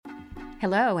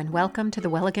Hello, and welcome to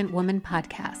the Wellegant Woman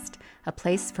Podcast, a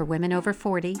place for women over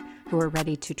 40 who are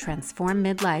ready to transform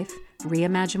midlife,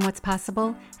 reimagine what's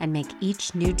possible, and make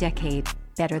each new decade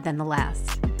better than the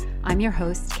last. I'm your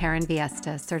host, Karen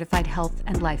Viesta, certified health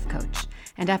and life coach.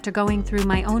 And after going through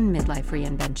my own midlife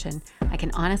reinvention, I can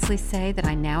honestly say that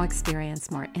I now experience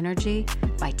more energy,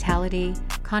 vitality,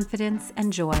 confidence,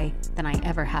 and joy than I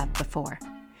ever have before.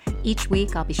 Each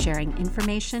week, I'll be sharing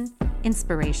information,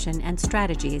 inspiration, and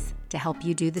strategies to help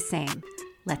you do the same.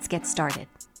 Let's get started.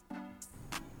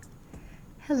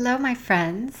 Hello, my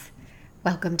friends.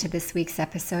 Welcome to this week's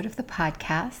episode of the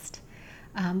podcast.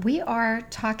 We are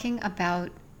talking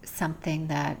about something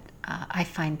that I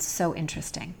find so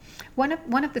interesting. One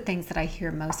of the things that I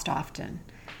hear most often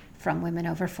from women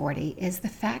over 40 is the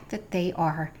fact that they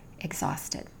are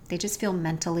exhausted. They just feel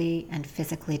mentally and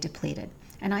physically depleted.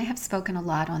 And I have spoken a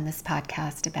lot on this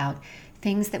podcast about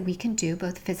things that we can do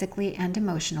both physically and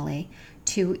emotionally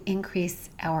to increase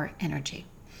our energy.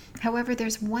 However,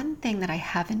 there's one thing that I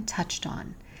haven't touched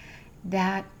on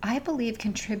that I believe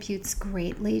contributes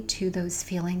greatly to those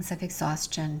feelings of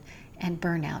exhaustion and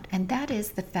burnout, and that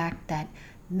is the fact that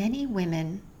many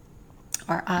women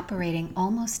are operating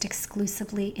almost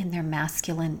exclusively in their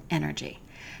masculine energy.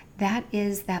 That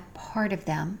is that part of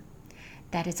them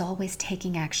that is always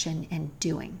taking action and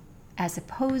doing, as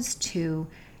opposed to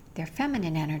their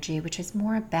feminine energy, which is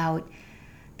more about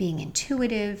being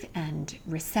intuitive and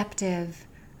receptive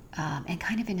and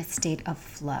kind of in a state of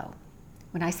flow.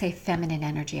 When I say feminine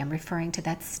energy, I'm referring to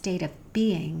that state of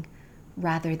being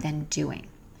rather than doing.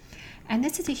 And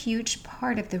this is a huge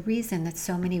part of the reason that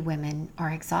so many women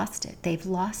are exhausted. They've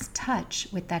lost touch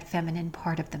with that feminine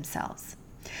part of themselves.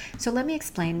 So let me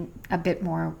explain a bit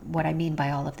more what I mean by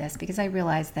all of this, because I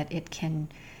realize that it can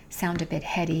sound a bit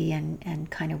heady and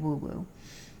kind of woo-woo.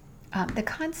 The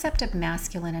concept of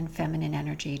masculine and feminine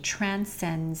energy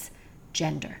transcends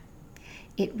gender.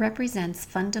 It represents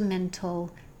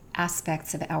fundamental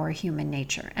aspects of our human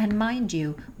nature. And mind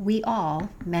you, we all,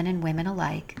 men and women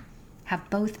alike, have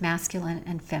both masculine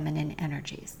and feminine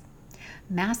energies.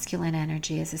 Masculine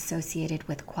energy is associated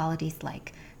with qualities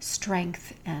like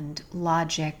strength and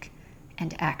logic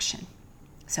and action.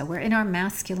 So we're in our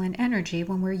masculine energy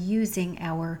when we're using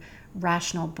our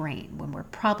rational brain, when we're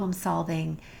problem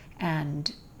solving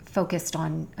and focused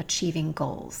on achieving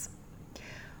goals.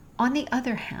 On the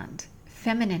other hand,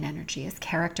 feminine energy is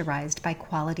characterized by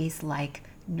qualities like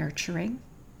nurturing,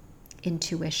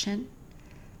 intuition,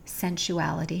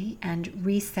 sensuality, and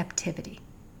receptivity.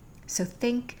 So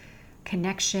think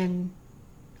connection,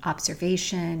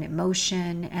 observation,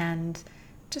 emotion, and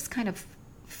just kind of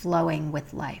flowing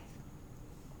with life.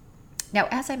 Now,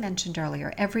 as I mentioned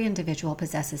earlier, every individual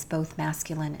possesses both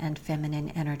masculine and feminine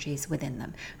energies within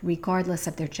them, regardless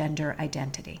of their gender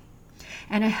identity.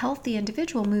 And a healthy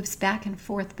individual moves back and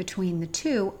forth between the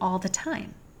two all the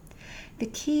time. The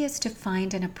key is to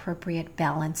find an appropriate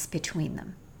balance between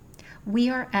them. We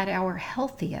are at our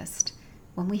healthiest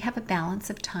when we have a balance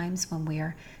of times when we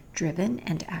are driven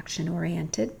and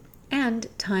action-oriented, and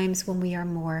times when we are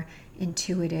more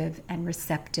intuitive and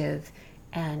receptive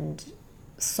and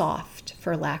soft,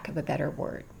 for lack of a better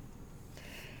word.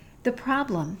 The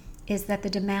problem is that the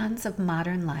demands of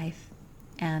modern life,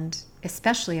 and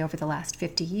especially over the last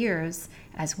 50 years,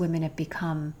 as women have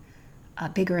become a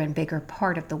bigger and bigger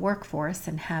part of the workforce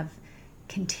and have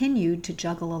continued to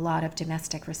juggle a lot of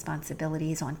domestic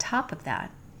responsibilities on top of that,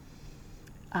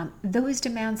 those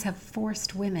demands have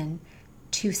forced women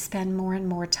to spend more and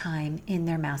more time in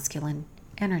their masculine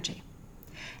energy.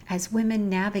 As women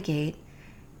navigate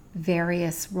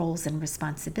various roles and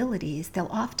responsibilities, they'll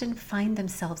often find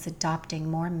themselves adopting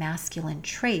more masculine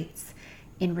traits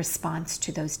in response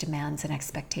to those demands and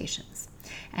expectations.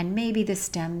 And maybe this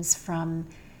stems from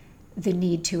the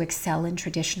need to excel in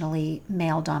traditionally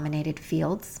male-dominated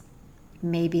fields.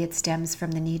 Maybe it stems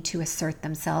from the need to assert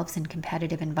themselves in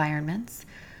competitive environments,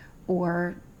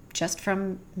 or just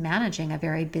from managing a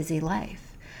very busy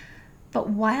life. But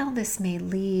while this may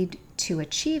lead to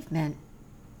achievement,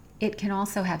 it can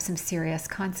also have some serious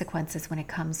consequences when it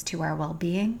comes to our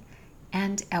well-being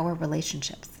and our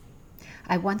relationships.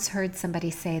 I once heard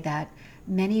somebody say that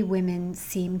many women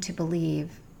seem to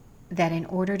believe that in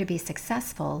order to be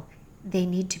successful, they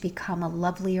need to become a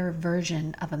lovelier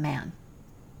version of a man.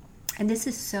 And this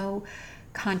is so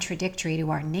contradictory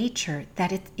to our nature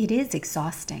that it is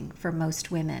exhausting for most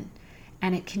women,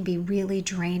 and it can be really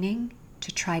draining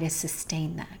to try to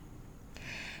sustain that.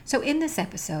 So in this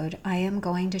episode, I am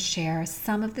going to share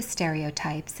some of the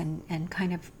stereotypes and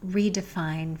kind of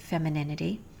redefine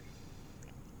femininity.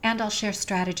 And I'll share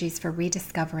strategies for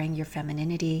rediscovering your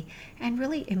femininity and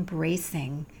really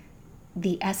embracing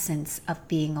the essence of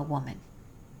being a woman.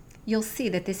 You'll see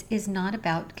that this is not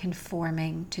about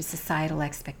conforming to societal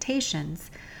expectations,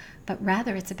 but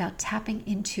rather it's about tapping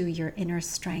into your inner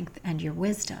strength and your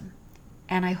wisdom.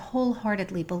 And I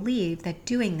wholeheartedly believe that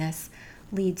doing this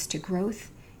leads to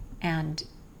growth and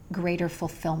greater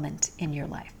fulfillment in your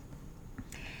life.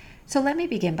 So let me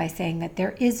begin by saying that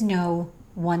there is no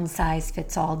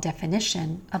one-size-fits-all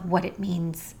definition of what it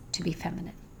means to be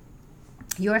feminine.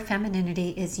 Your femininity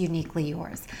is uniquely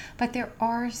yours, but there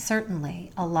are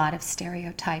certainly a lot of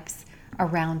stereotypes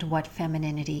around what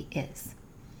femininity is.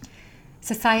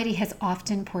 Society has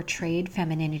often portrayed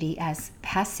femininity as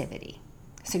passivity,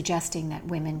 suggesting that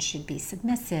women should be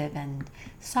submissive and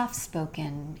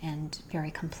soft-spoken and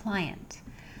very compliant.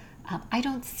 I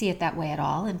don't see it that way at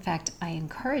all. In fact, I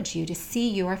encourage you to see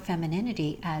your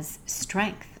femininity as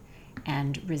strength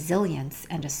and resilience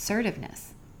and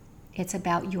assertiveness. It's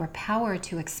about your power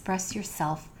to express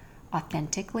yourself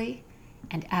authentically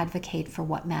and advocate for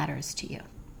what matters to you.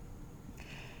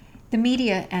 The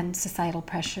media and societal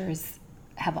pressures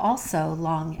have also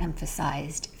long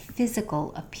emphasized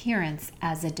physical appearance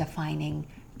as a defining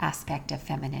aspect of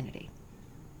femininity.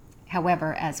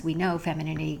 However, as we know,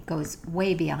 femininity goes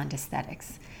way beyond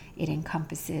aesthetics. It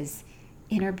encompasses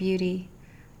inner beauty,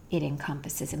 it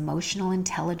encompasses emotional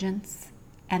intelligence,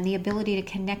 and the ability to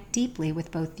connect deeply with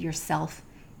both yourself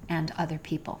and other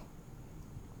people.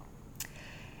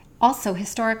 Also,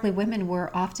 historically, women were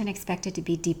often expected to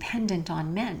be dependent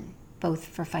on men, both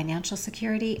for financial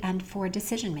security and for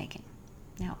decision making.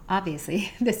 Now,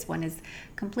 obviously, this one is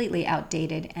completely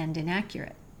outdated and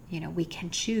inaccurate. We can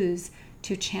choose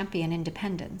to champion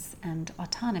independence and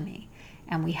autonomy,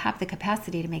 and we have the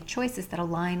capacity to make choices that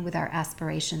align with our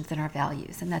aspirations and our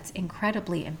values, and that's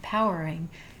incredibly empowering,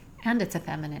 and it's a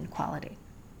feminine quality.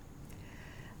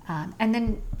 And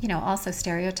then, also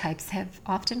stereotypes have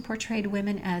often portrayed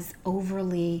women as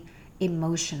overly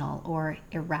emotional or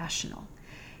irrational.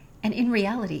 And in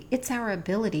reality, it's our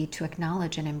ability to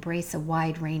acknowledge and embrace a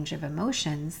wide range of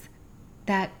emotions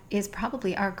that is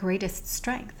probably our greatest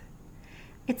strength.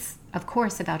 It's, of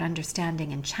course, about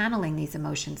understanding and channeling these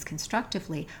emotions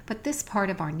constructively, but this part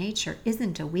of our nature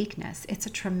isn't a weakness. It's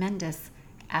a tremendous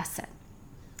asset.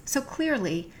 So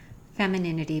clearly,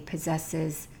 femininity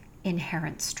possesses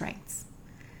inherent strengths.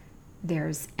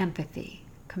 There's empathy,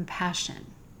 compassion,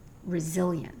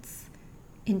 resilience,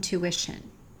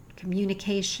 intuition,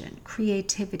 communication,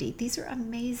 creativity. These are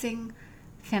amazing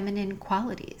feminine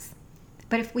qualities.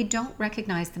 But if we don't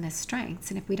recognize them as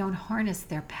strengths, and if we don't harness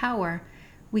their power,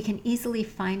 we can easily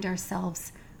find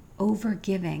ourselves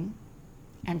overgiving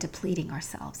and depleting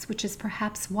ourselves, which is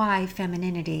perhaps why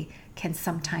femininity can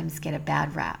sometimes get a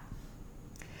bad rap.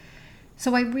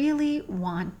 So I really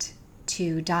want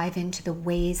to dive into the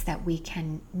ways that we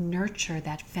can nurture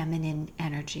that feminine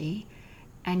energy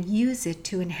and use it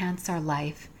to enhance our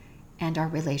life and our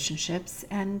relationships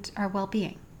and our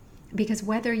well-being. Because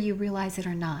whether you realize it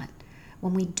or not,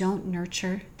 when we don't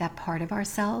nurture that part of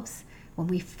ourselves, when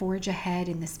we forge ahead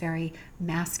in this very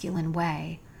masculine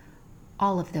way,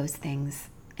 all of those things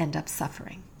end up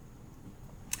suffering.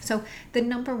 So the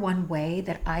number one way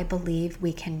that I believe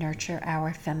we can nurture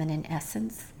our feminine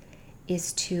essence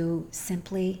is to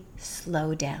simply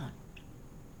slow down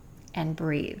and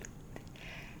breathe.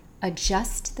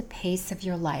 Adjust the pace of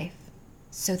your life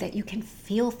so that you can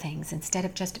feel things instead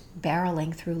of just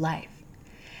barreling through life.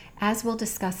 As we'll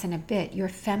discuss in a bit, your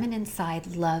feminine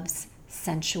side loves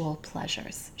sensual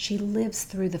pleasures. She lives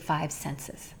through the five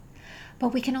senses.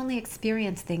 But we can only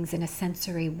experience things in a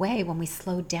sensory way when we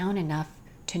slow down enough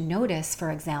to notice,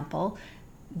 for example,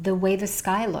 the way the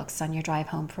sky looks on your drive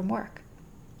home from work,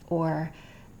 or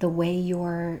the way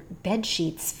your bed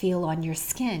sheets feel on your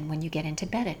skin when you get into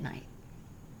bed at night,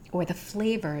 or the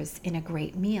flavors in a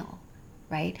great meal,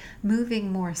 right?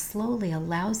 Moving more slowly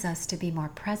allows us to be more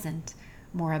present,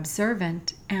 more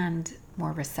observant, and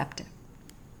more receptive.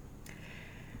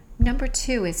 Number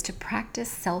 2 is to practice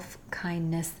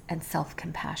self-kindness and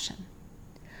self-compassion.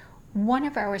 One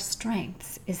of our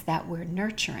strengths is that we're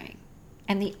nurturing,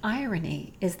 and the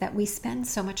irony is that we spend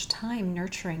so much time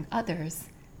nurturing others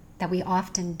that we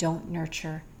often don't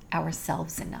nurture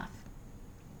ourselves enough.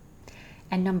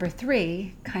 And number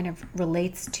 3 kind of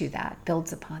relates to that,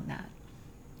 builds upon that.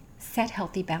 Set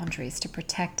healthy boundaries to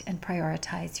protect and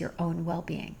prioritize your own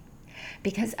well-being.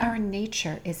 Because our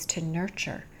nature is to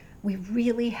nurture, we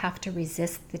really have to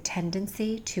resist the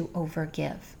tendency to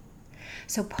overgive.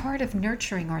 So part of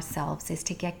nurturing ourselves is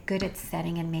to get good at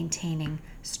setting and maintaining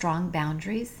strong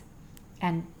boundaries.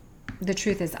 And the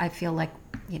truth is, I feel like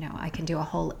I can do a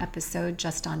whole episode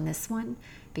just on this one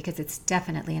because it's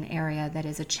definitely an area that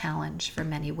is a challenge for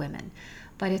many women.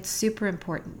 But it's super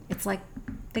important. It's like,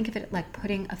 think of it like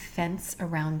putting a fence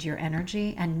around your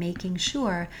energy and making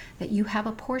sure that you have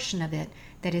a portion of it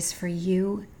that is for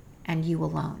you and you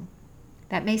alone.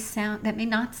 That may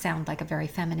not sound like a very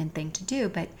feminine thing to do,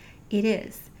 but it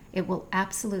is. It will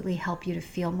absolutely help you to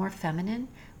feel more feminine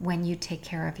when you take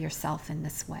care of yourself in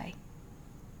this way.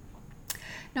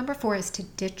 Number 4 is to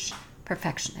ditch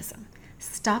perfectionism.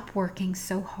 Stop working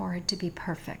so hard to be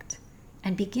perfect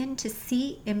and begin to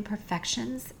see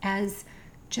imperfections as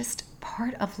just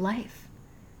part of life.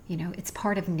 It's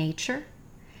part of nature,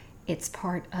 it's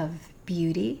part of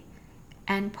beauty,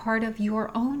 and part of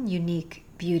your own unique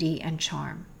beauty and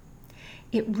charm.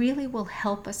 It really will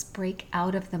help us break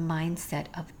out of the mindset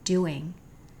of doing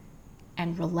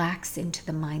and relax into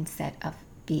the mindset of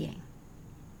being.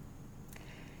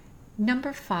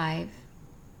 Number 5,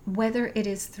 whether it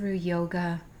is through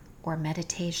yoga or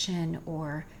meditation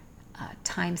or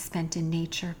time spent in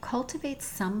nature, cultivate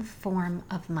some form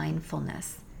of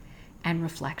mindfulness and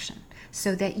reflection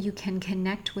so that you can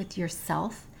connect with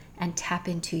yourself and tap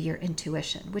into your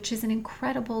intuition, which is an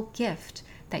incredible gift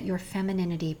that your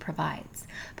femininity provides.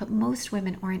 But most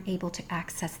women aren't able to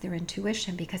access their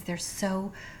intuition because they're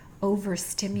so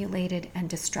overstimulated and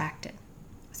distracted.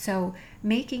 So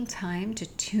making time to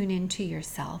tune into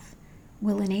yourself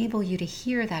will enable you to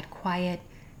hear that quiet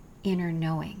inner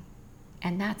knowing.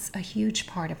 And that's a huge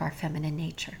part of our feminine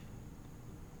nature.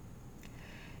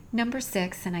 Number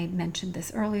 6, and I mentioned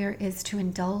this earlier, is to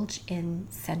indulge in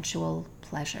sensual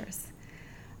pleasures.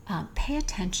 Pay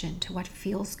attention to what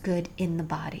feels good in the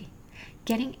body.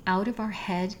 Getting out of our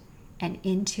head and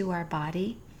into our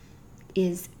body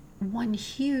is one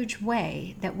huge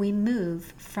way that we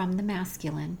move from the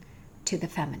masculine to the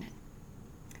feminine.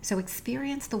 So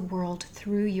experience the world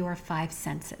through your 5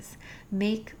 senses.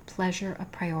 Make pleasure a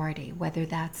priority, whether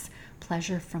that's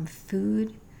pleasure from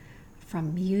food,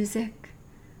 from music,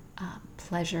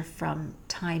 pleasure from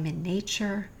time in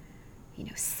nature,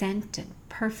 scent and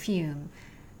perfume,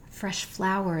 fresh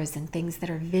flowers and things that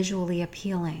are visually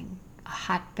appealing, a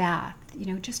hot bath.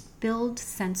 Just build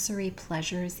sensory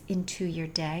pleasures into your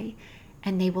day,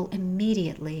 and they will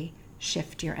immediately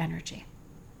shift your energy.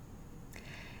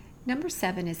 Number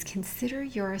 7 is consider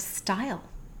your style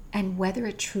and whether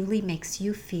it truly makes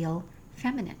you feel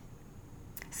feminine.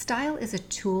 Style is a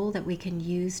tool that we can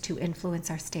use to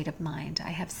influence our state of mind. I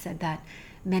have said that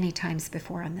many times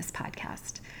before on this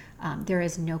podcast. There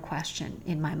is no question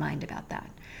in my mind about that.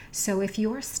 So if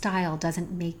your style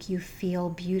doesn't make you feel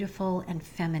beautiful and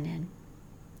feminine,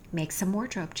 make some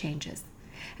wardrobe changes.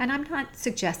 And I'm not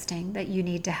suggesting that you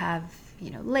need to have,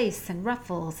 lace and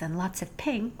ruffles and lots of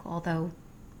pink, although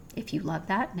if you love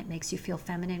that and it makes you feel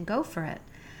feminine, go for it.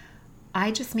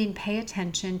 I just mean pay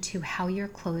attention to how your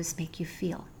clothes make you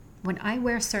feel. When I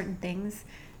wear certain things,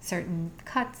 certain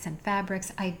cuts and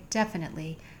fabrics, I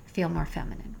definitely feel more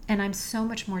feminine. And I'm so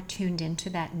much more tuned into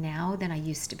that now than I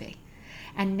used to be.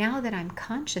 And now that I'm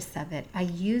conscious of it, I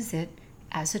use it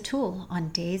as a tool. On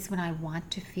days when I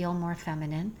want to feel more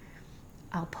feminine,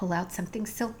 I'll pull out something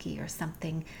silky or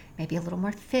something maybe a little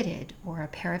more fitted, or a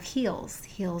pair of heels.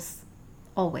 Heels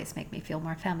always make me feel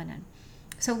more feminine.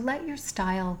 So let your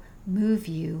style move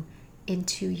you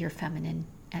into your feminine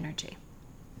energy.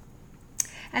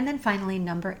 And then finally,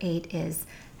 number 8 is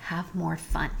have more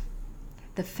fun.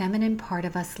 The feminine part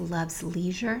of us loves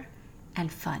leisure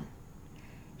and fun.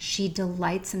 She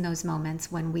delights in those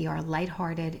moments when we are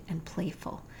lighthearted and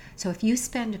playful. So if you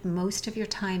spend most of your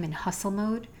time in hustle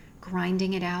mode,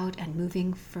 grinding it out and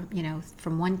moving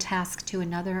from one task to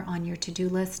another on your to-do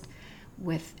list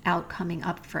without coming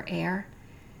up for air,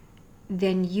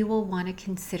 then you will want to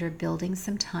consider building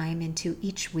some time into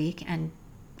each week, and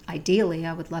ideally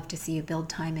I would love to see you build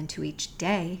time into each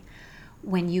day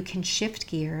when you can shift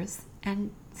gears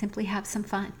and simply have some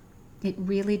fun. It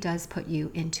really does put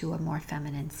you into a more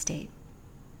feminine state.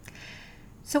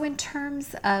 So in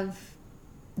terms of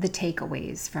the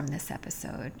takeaways from this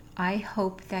episode, I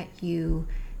hope that you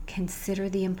consider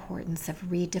the importance of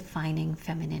redefining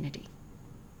femininity.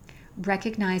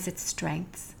 Recognize its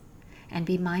strengths and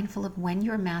be mindful of when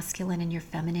your masculine and your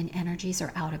feminine energies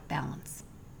are out of balance.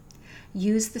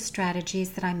 Use the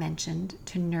strategies that I mentioned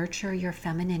to nurture your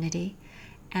femininity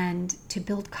and to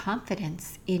build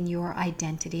confidence in your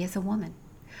identity as a woman.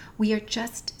 We are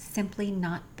just simply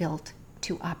not built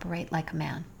to operate like a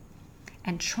man,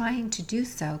 and trying to do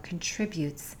so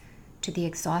contributes to the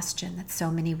exhaustion that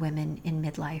so many women in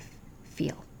midlife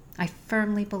feel. I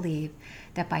firmly believe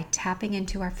that by tapping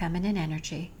into our feminine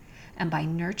energy and by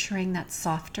nurturing that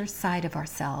softer side of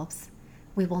ourselves,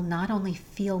 we will not only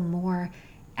feel more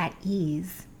at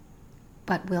ease,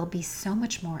 but will be so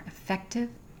much more effective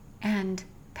and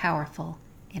powerful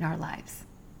in our lives.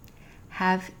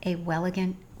 Have a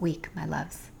well-elegant week, my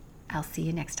loves. I'll see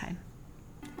you next time.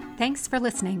 Thanks for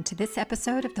listening to this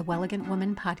episode of the Well-Elegant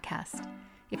Woman podcast.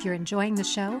 If you're enjoying the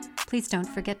show, please don't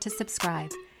forget to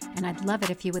subscribe, and I'd love it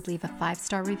if you would leave a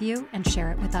 5-star review and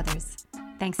share it with others.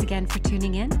 Thanks again for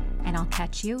tuning in, and I'll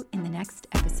catch you in the next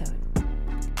episode.